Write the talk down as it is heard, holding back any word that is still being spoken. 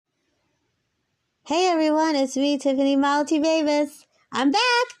Hey everyone, it's me, Tiffany Malty Davis. I'm back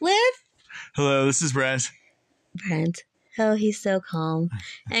with Hello, this is Brent. Brent. Oh, he's so calm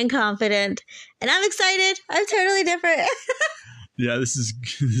and confident. And I'm excited. I'm totally different. Yeah, this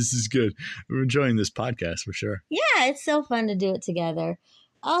is good. We're enjoying this podcast for sure. Yeah, it's so fun to do it together.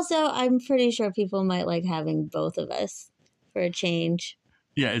 Also, I'm pretty sure people might like having both of us for a change.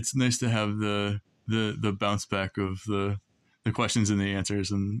 Yeah, it's nice to have the bounce back of the questions and the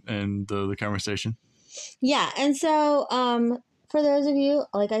answers and the conversation. Yeah, and so for those of you,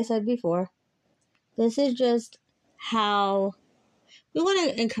 like I said before, this is just how we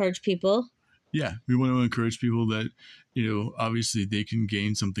want to encourage people. Yeah, we want to encourage people that, obviously they can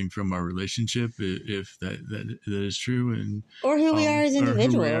gain something from our relationship if that is true, and Or who we are as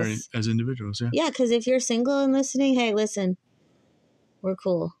individuals. Yeah, because if you're single and listening, hey, listen, we're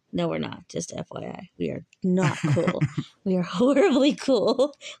cool. No, we're not. Just FYI. We are not cool. We are horribly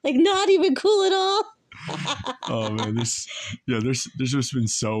cool. Like, not even cool at all. Oh, man, there's just been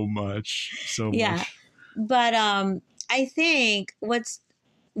so much. But I think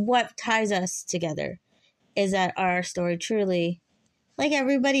what ties us together is that our story truly, like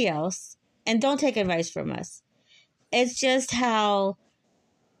everybody else, and don't take advice from us, it's just how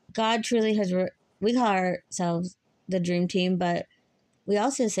God truly has, we call ourselves the dream team, but we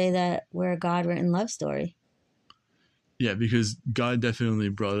also say that we're a God-written love story. Yeah, because God definitely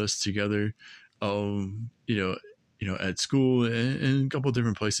brought us together, at school and a couple of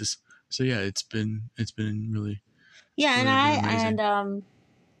different places. So yeah, it's been really, yeah, really and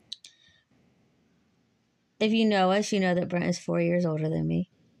if you know us, you know that Brent is 4 years older than me.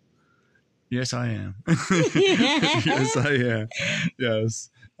 Yes, I am. Yes, I am. Yes.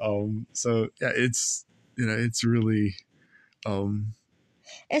 So yeah, it's really.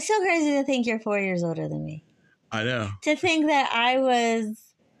 It's so crazy to think you're 4 years older than me. I know. To think that I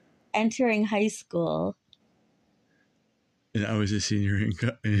was entering high school. And I was a senior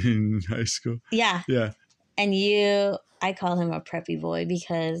in high school. Yeah. Yeah. And I call him a preppy boy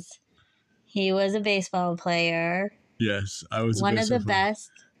because he was a baseball player. Yes, I was one of the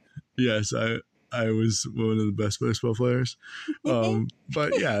best. Yes, I was one of the best baseball players.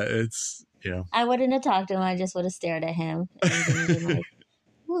 But yeah, it's, I wouldn't have talked to him. I just would have stared at him and been like,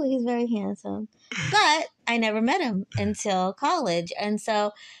 "Ooh, he's very handsome." But I never met him until college. And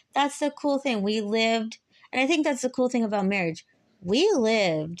so that's the cool thing. We lived, and I think that's the cool thing about marriage. We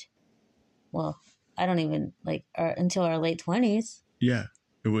lived, well, I don't even until our late 20s. Yeah,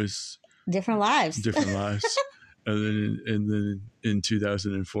 it was different lives. And then in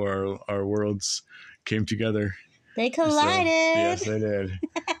 2004, our worlds came together. They collided. So, yes, they did.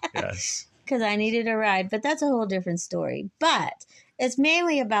 Yes. Because I needed a ride, but that's a whole different story. But it's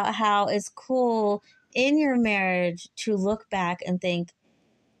mainly about how it's cool in your marriage to look back and think,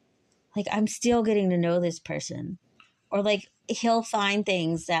 like, I'm still getting to know this person. Or, like, he'll find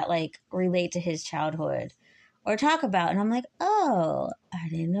things that, like, relate to his childhood or talk about. And I'm like, oh, I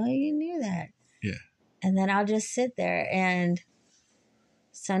didn't know you knew that. Yeah. And then I'll just sit there, and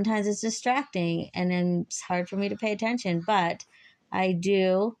sometimes it's distracting and then it's hard for me to pay attention. But I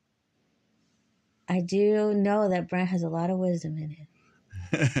do know that Brent has a lot of wisdom in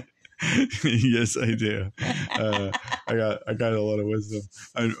it. Yes, I do. I got a lot of wisdom.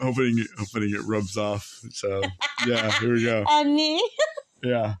 I'm hoping it rubs off. So yeah, here we go. On me?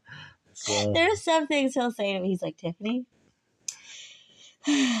 Yeah. So. There's some things he'll say to me. He's like, Tiffany,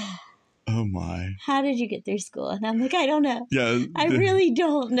 oh my, how did you get through school? And I'm like, I don't know. Yeah, I really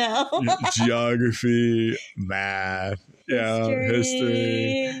don't know. Geography, math,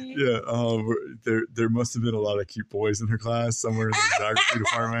 history. Yeah, there must have been a lot of cute boys in her class somewhere in the geography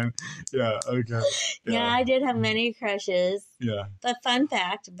department. Yeah, okay. Yeah, I did have many crushes. Yeah. But fun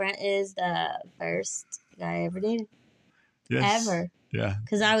fact, Brent is the first guy I ever dated. Yes. Ever. Yeah.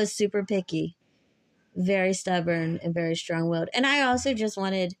 Because I was super picky, very stubborn, and very strong-willed. And I also just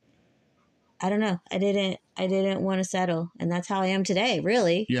wanted, I don't know, I didn't want to settle. And that's how I am today,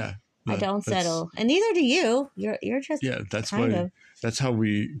 really. Yeah. I don't settle. And neither do you. You're just that's how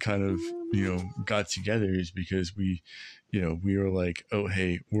we kind of, got together, is because we were like, oh,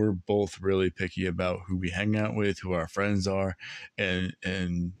 hey, we're both really picky about who we hang out with, who our friends are, and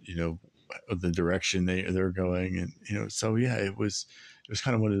the direction they're going. And, so yeah, it was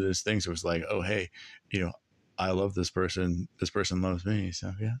kind of one of those things. It was like, oh, hey, I love this person loves me.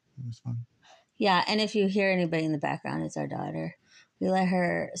 So yeah, it was fun. Yeah. And if you hear anybody in the background, it's our daughter. We let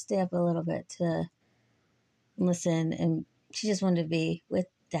her stay up a little bit to listen, and she just wanted to be with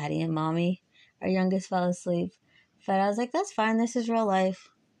Daddy and Mommy. Our youngest fell asleep, but I was like, that's fine. This is real life.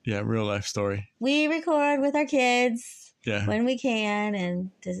 Yeah, real life story. We record with our kids Yeah. when we can,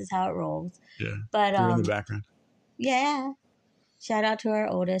 and this is how it rolls. Yeah. But They're in the background. yeah. Shout out to our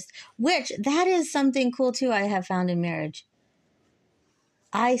oldest, which that is something cool too I have found in marriage.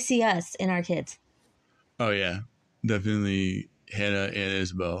 I see us in our kids. Oh yeah. Definitely Hannah and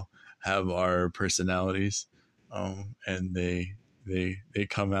Isabel have our personalities. And they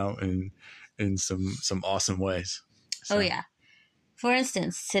come out in some awesome ways. So. Oh yeah. For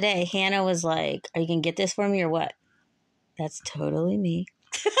instance, today Hannah was like, "Are you gonna get this for me or what?" That's totally me.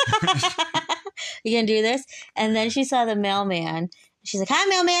 You gonna do this? And then she saw the mailman. She's like, "Hi,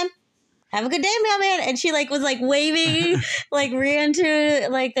 mailman. Have a good day, mailman." And she like was like waving, like ran to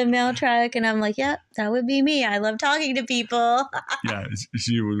like the mail truck, and I'm like, "Yep, that would be me. I love talking to people." Yeah,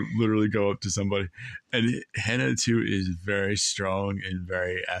 she would literally go up to somebody, and Hannah too is very strong and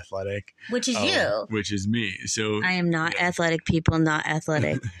very athletic, Which is you. which is me. So I am not athletic. People not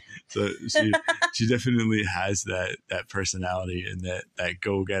athletic. So she definitely has that personality and that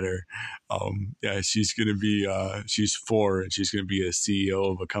go getter. Yeah, she's gonna be she's 4 and she's gonna be a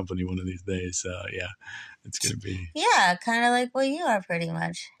CEO of a company one of these days. Yeah, it's gonna be Yeah, kind of like what you are, pretty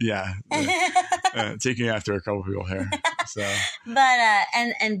much. Yeah, taking after a couple people here. So, but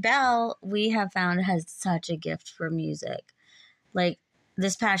and Belle, we have found has such a gift for music. Like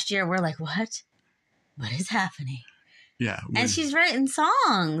this past year, we're like, what is happening? Yeah, and she's writing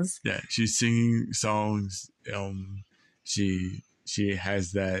songs. Yeah, she's singing songs. She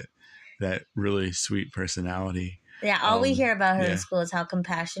has that really sweet personality. Yeah, all we hear about her in school is how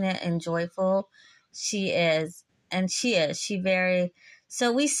compassionate and joyful she is, and she very.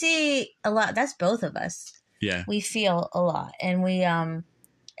 So we see a lot. That's both of us. Yeah, we feel a lot, and we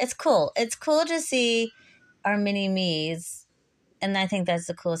it's cool. It's cool to see our mini me's, and I think that's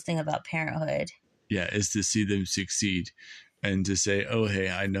the coolest thing about parenthood. Yeah, is to see them succeed and to say, oh, hey,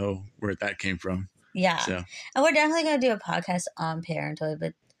 I know where that came from. Yeah. So. And we're definitely going to do a podcast on parenthood,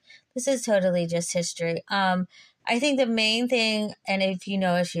 but this is totally just history. I think the main thing, and if you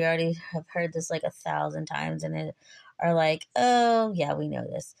know us, you already have heard this like 1,000 times and it are like, oh, yeah, we know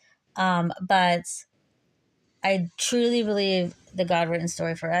this. But I truly believe the God-written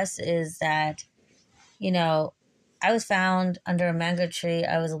story for us is that, you know, I was found under a mango tree.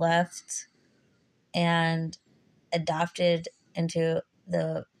 I was left and adopted into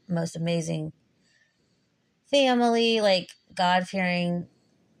the most amazing family, like God-fearing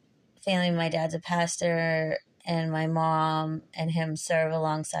family. My dad's a pastor and my mom and him serve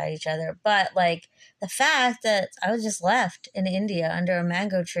alongside each other. But like the fact that I was just left in India under a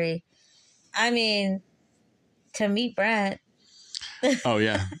mango tree, I mean, to meet Brent. Oh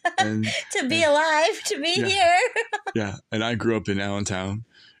yeah. And, to be alive, to be here. Yeah. And I grew up in Allentown.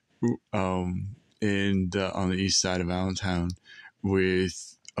 And on the east side of Allentown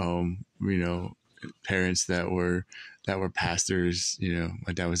with parents that were pastors.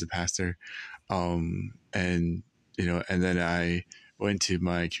 My dad was a pastor, and and then I went to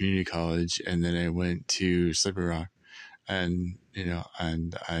my community college, and then I went to Slippery Rock, and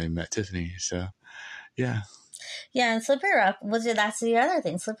and I met Tiffany. So yeah, and Slippery Rock that's the other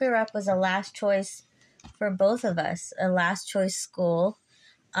thing. Slippery Rock was a last choice for both of us, a last choice school.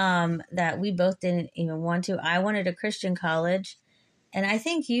 That we both didn't even want to. I wanted a Christian college, and I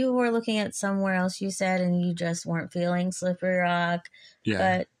think you were looking at somewhere else, you said, and you just weren't feeling Slippery Rock. Yeah.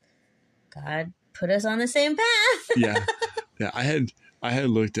 But God put us on the same path. Yeah. I had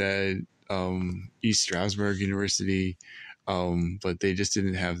looked at East Stroudsburg University, but they just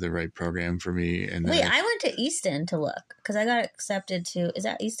didn't have the right program for me. And wait, I went to Easton to look because I got accepted to. Is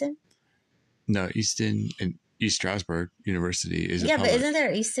that Easton? No, Easton and East Stroudsburg University is. Yeah, but isn't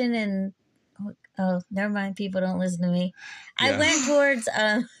there Easton and? Oh, never mind. People don't listen to me. Yeah.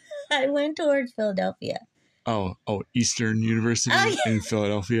 I went towards Philadelphia. Oh, Eastern University in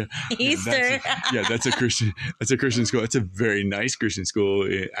Philadelphia. Eastern. That's a Christian. That's a Christian school. It's a very nice Christian school.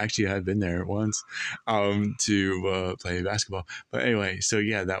 Actually, I've been there once to play basketball. But anyway, so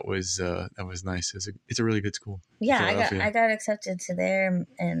yeah, that was nice. It's a really good school. Yeah, I got accepted to there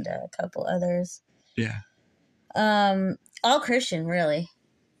and a couple others. Yeah. All Christian, really.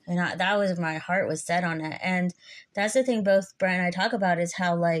 And that was my heart was set on it. And that's the thing both Brent and I talk about is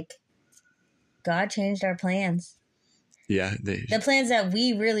how like God changed our plans. Yeah. The plans that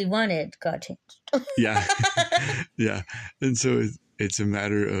we really wanted, God changed. Yeah. Yeah. And so it's a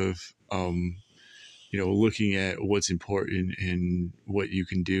matter of, looking at what's important and what you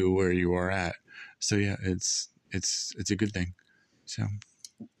can do where you are at. So yeah, it's a good thing. So.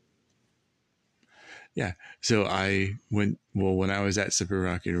 Yeah. So when I was at Slippery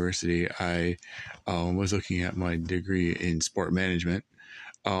Rock University, I was looking at my degree in sport management.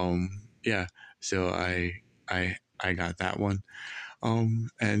 Yeah, so I got that one.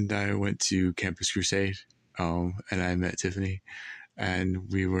 And I went to Campus Crusade. And I met Tiffany, and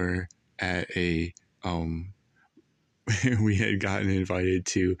we were at a we had gotten invited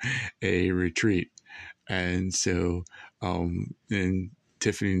to a retreat, and so and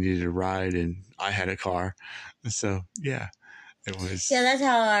Tiffany needed a ride, and I had a car, so yeah, it was. Yeah, that's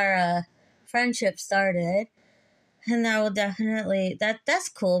how our friendship started. And that will definitely that's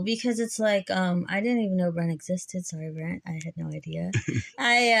cool because it's like I didn't even know Brent existed. Sorry, Brent, I had no idea.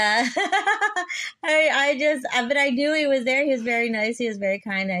 I just but I knew he was there. He was very nice. He was very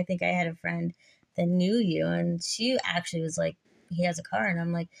kind. I think I had a friend that knew you, and she actually was like, he has a car, and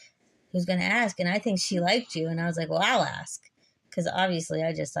I'm like, who's gonna ask? And I think she liked you, and I was like, well, I'll ask because obviously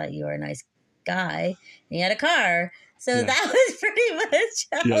I just thought you were a nice guy and you had a car. So Yeah. that was pretty much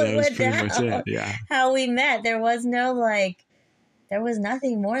how Yeah, that it was went pretty down. much it. Yeah. How we met. There was no there was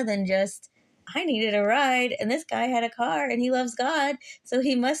nothing more than just I needed a ride and this guy had a car and he loves God. So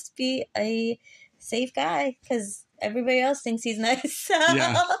he must be a safe guy because everybody else thinks he's nice. So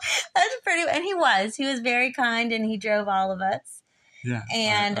Yeah. that's pretty, and he was very kind and he drove all of us. Yeah.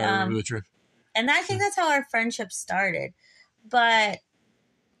 And, I remember the trip. And I think that's how our friendship started. But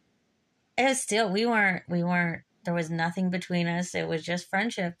it was still, we weren't, there was nothing between us. It was just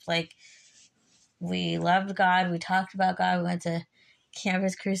friendship. Like, we loved God. We talked about God. We went to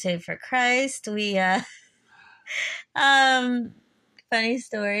Campus Crusade for Christ. We, funny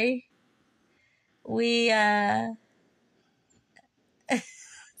story. We,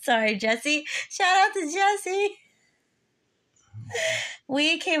 sorry, Jesse. Shout out to Jesse.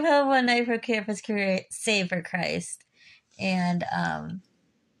 We came home one night for Campus Crusade for Christ. And,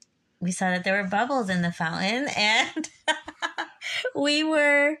 we saw that there were bubbles in the fountain, and we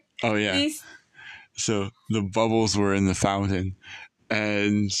were. Oh yeah. So the bubbles were in the fountain,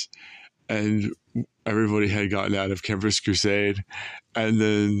 and everybody had gotten out of Campus Crusade, and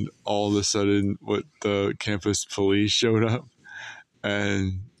then all of a sudden, the campus police showed up,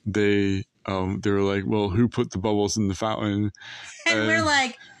 and they were like, "Well, who put the bubbles in the fountain?" And we're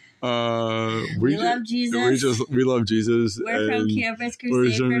like, we love Jesus. We love Jesus. We're from Campus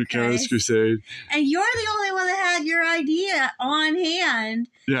Crusade. We're from Campus Crusade. And you're the only one that had your idea on hand.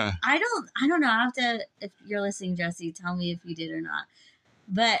 Yeah. I don't know. I have to, if you're listening, Jesse, tell me if you did or not.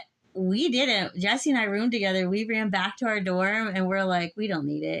 But we didn't. Jesse and I roomed together. We ran back to our dorm and we're like, we don't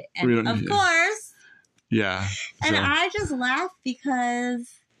need it. And of course. Yeah. And I just laughed because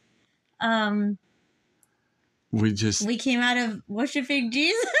we came out of worshiping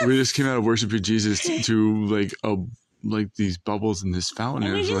Jesus. We just came out of worshiping Jesus to like these bubbles in this fountain.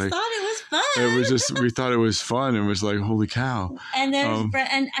 And we just thought it was fun. It was just, we thought it was fun. It was like, holy cow. And then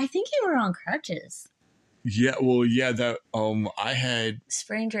and I think you were on crutches. Yeah, well, yeah, that I had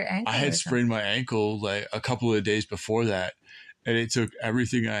sprained your ankle. I had sprained my ankle like a couple of days before that, and it took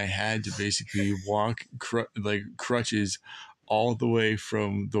everything I had to basically walk crutches all the way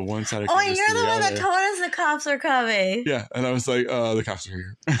from the one side of campus to the other. Oh, you're the one that told us the cops are coming. Yeah, and I was like, the cops are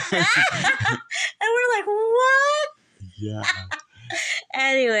here. And we're like, what? Yeah.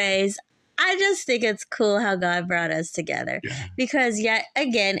 Anyways, I just think it's cool how God brought us together. Yeah. Because yet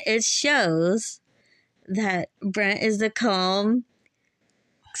again, it shows that Brent is the calm,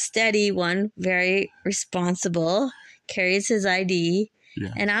 steady one, very responsible, carries his ID.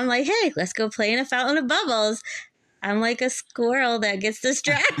 Yeah. And I'm like, hey, let's go play in a fountain of bubbles. I'm like a squirrel that gets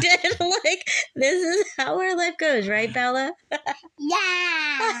distracted. Like, this is how our life goes, right, Bella?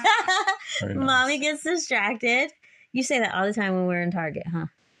 Yeah. Nice. Mommy gets distracted. You say that all the time when we're in Target, huh?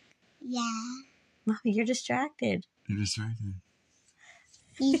 Yeah. Mommy, you're distracted. You're distracted.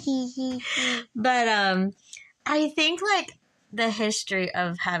 But I think like the history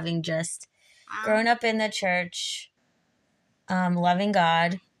of having just grown up in the church, loving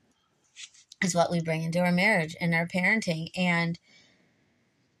God, is what we bring into our marriage and our parenting. And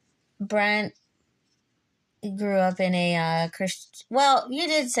Brent grew up in a Christian. Well, you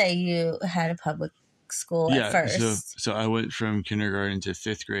did say you had a public school at first. So I went from kindergarten to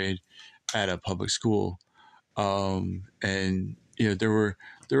 5th grade at a public school, and there were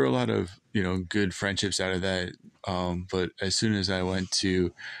a lot of good friendships out of that. But as soon as I went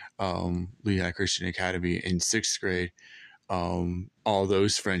to Lehigh Christian Academy in 6th grade, all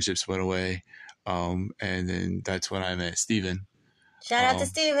those friendships went away. And then that's when I met Steven. Shout out to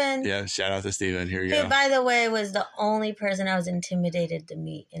Steven. Yeah, shout out to Steven. Here you go. He, by the way, was the only person I was intimidated to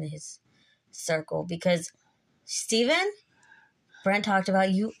meet in his circle because Steven, Brent talked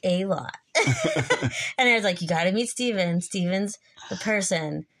about you a lot. And I was like, you got to meet Steven. Steven's the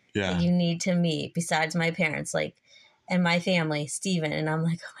person that you need to meet besides my parents. Like, and my family, Steven. And I'm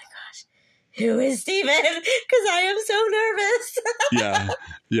like, oh my gosh, who is Steven? Because I am so nervous.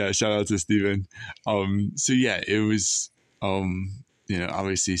 Yeah. Shout out to Steven. So yeah, it was.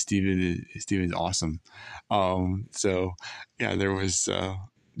 Obviously Steven's awesome. So yeah, there was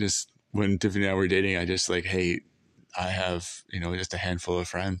just when Tiffany and I were dating, I just like, hey, I have just a handful of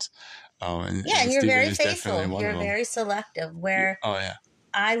friends. And And you're Steven very is definitely faithful. one You're of them. very selective. Where Oh yeah.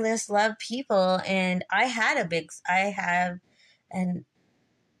 I just love people, and I have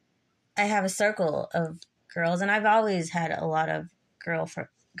a circle of girls, and I've always had a lot of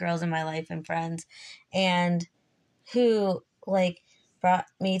girls in my life and friends, and who like brought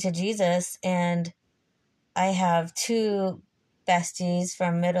me to Jesus. And I have two besties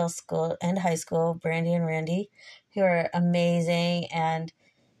from middle school and high school, Brandy and Randy, who are amazing, and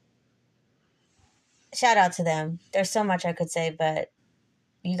shout out to them. There's so much I could say, but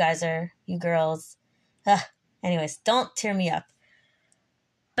you girls. Anyways, don't tear me up.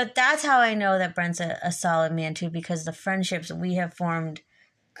 But that's how I know that Brent's a solid man too, because the friendships we have formed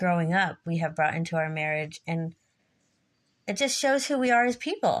growing up, we have brought into our marriage, and it just shows who we are as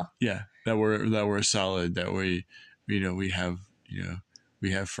people. Yeah, that we're solid. That we have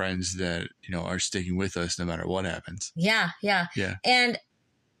we have friends that are sticking with us no matter what happens. Yeah. And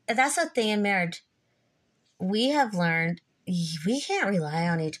that's the thing in marriage. We have learned we can't rely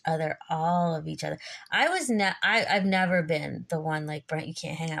on all of each other. I've never been the one like, Brent, you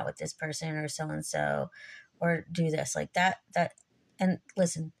can't hang out with this person or so and so, or do this like that. And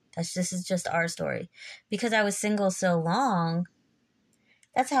listen, this is just our story, because I was single so long.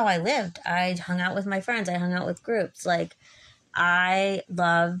 That's how I lived. I hung out with my friends. I hung out with groups. Like, I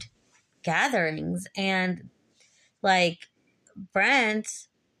loved gatherings, and like Brent,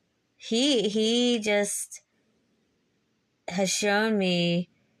 he just has shown me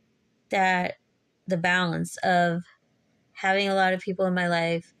that the balance of having a lot of people in my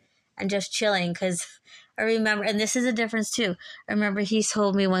life and just chilling. Because I remember, and this is a difference too, I remember he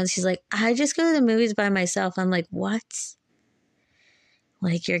told me once, he's like, I just go to the movies by myself. I'm like, what?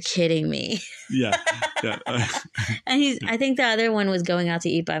 Like, you're kidding me. Yeah. And I think the other one was going out to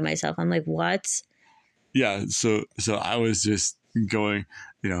eat by myself. I'm like, what? Yeah. So I was just going,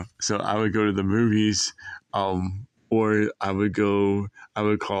 so I would go to the movies, or I would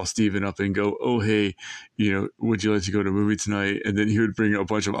call Steven up and go, oh, hey, would you like to go to a movie tonight? And then he would bring a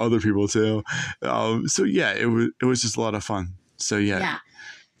bunch of other people too. So yeah, it was just a lot of fun. So yeah. Yeah.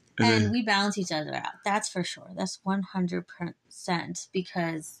 And we balance each other out. That's for sure. That's 100%,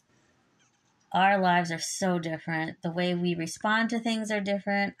 because our lives are so different. The way we respond to things are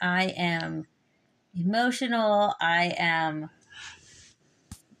different. I am emotional. I am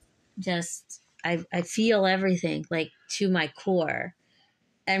just, I feel everything like to my core.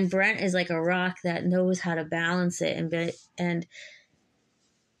 And Brent is like a rock that knows how to balance it. And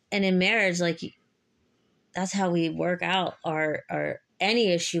in marriage, like, that's how we work out our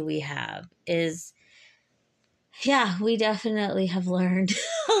any issue we have is, yeah, we definitely have learned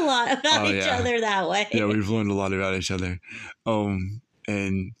a lot about each other that way. Yeah, we've learned a lot about each other. And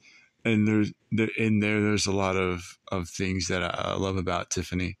there's a lot of things that I love about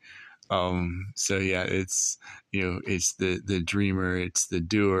Tiffany. So yeah, it's it's the dreamer, it's the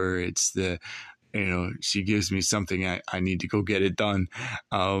doer, it's the she gives me something, I need to go get it done.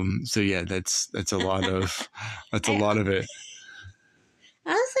 So yeah, that's a lot of a lot of it.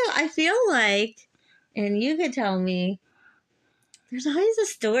 Also, I feel like, and you could tell me, there's always a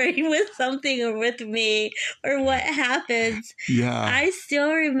story with something or with me or what happens. Yeah. I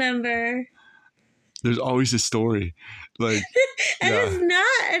still remember. There's always a story. Like, and it's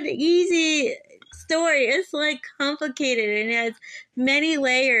not an easy story. It's like complicated and it has many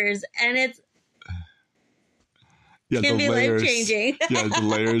layers, and it's can be life-changing. Yeah, the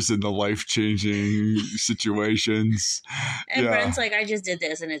layers and the life-changing situations. And Brent's like, I just did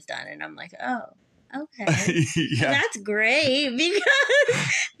this and it's done. And I'm like, oh, okay. Yeah. That's great, because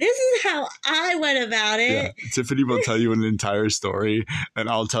this is how I went about it. Yeah. Tiffany will tell you an entire story, and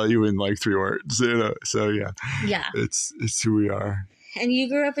I'll tell you in like 3 words. So yeah. Yeah. It's who we are. And you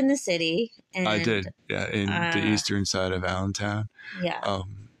grew up in the city. And, I did. Yeah, in the eastern side of Allentown. Yeah.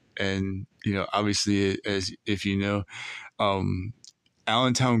 And obviously, as if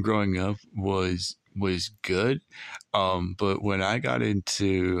Allentown growing up was good, but when I got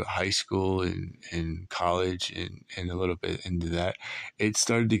into high school and college and a little bit into that, it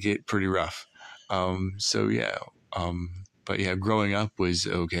started to get pretty rough. So yeah, but yeah, growing up was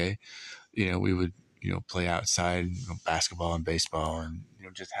okay. We would play outside, basketball and baseball, and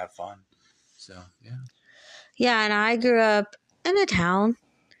just have fun. So yeah. Yeah, and I grew up in the town.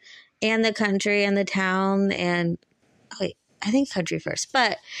 And the country and the town, and I think country first,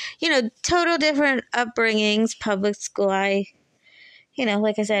 but total different upbringings. Public school, like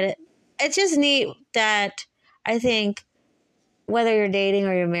I said, it's just neat that I think whether you're dating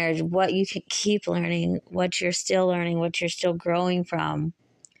or you're married, what you can keep learning, what you're still learning, what you're still growing from.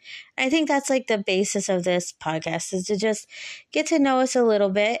 I think that's like the basis of this podcast, is to just get to know us a little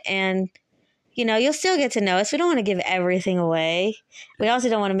bit, and you'll still get to know us. We don't want to give everything away. We also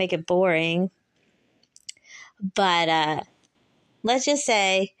don't want to make it boring. But let's just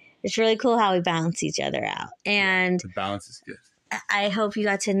say it's really cool how we balance each other out. And the balance is good. I hope you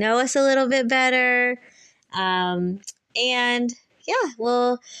got to know us a little bit better. And yeah,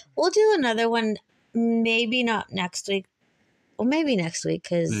 we'll do another one. Maybe not next week. Well, maybe next week,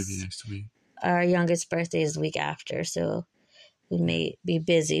 because our youngest birthday is the week after. So we may be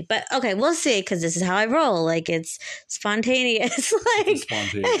busy, but okay, we'll see, because this is how I roll. Like, it's spontaneous.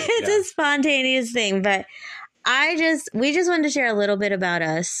 It's a spontaneous thing. But we just wanted to share a little bit about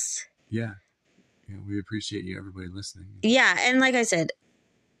us. Yeah. We appreciate you, everybody listening. Yeah, and like I said,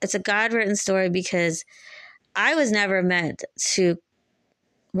 it's a God-written story, because I was never meant to.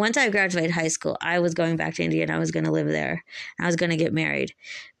 Once I graduated high school, I was going back to India, and I was going to live there. I was going to get married.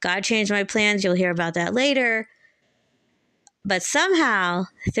 God changed my plans. You'll hear about that later. But somehow,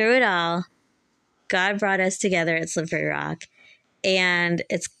 through it all, God brought us together at Slippery Rock. And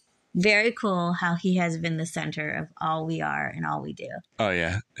it's very cool how he has been the center of all we are and all we do. Oh,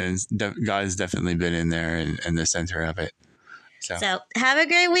 yeah. And God has definitely been in there and the center of it. So have a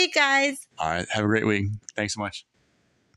great week, guys. All right. Have a great week. Thanks so much.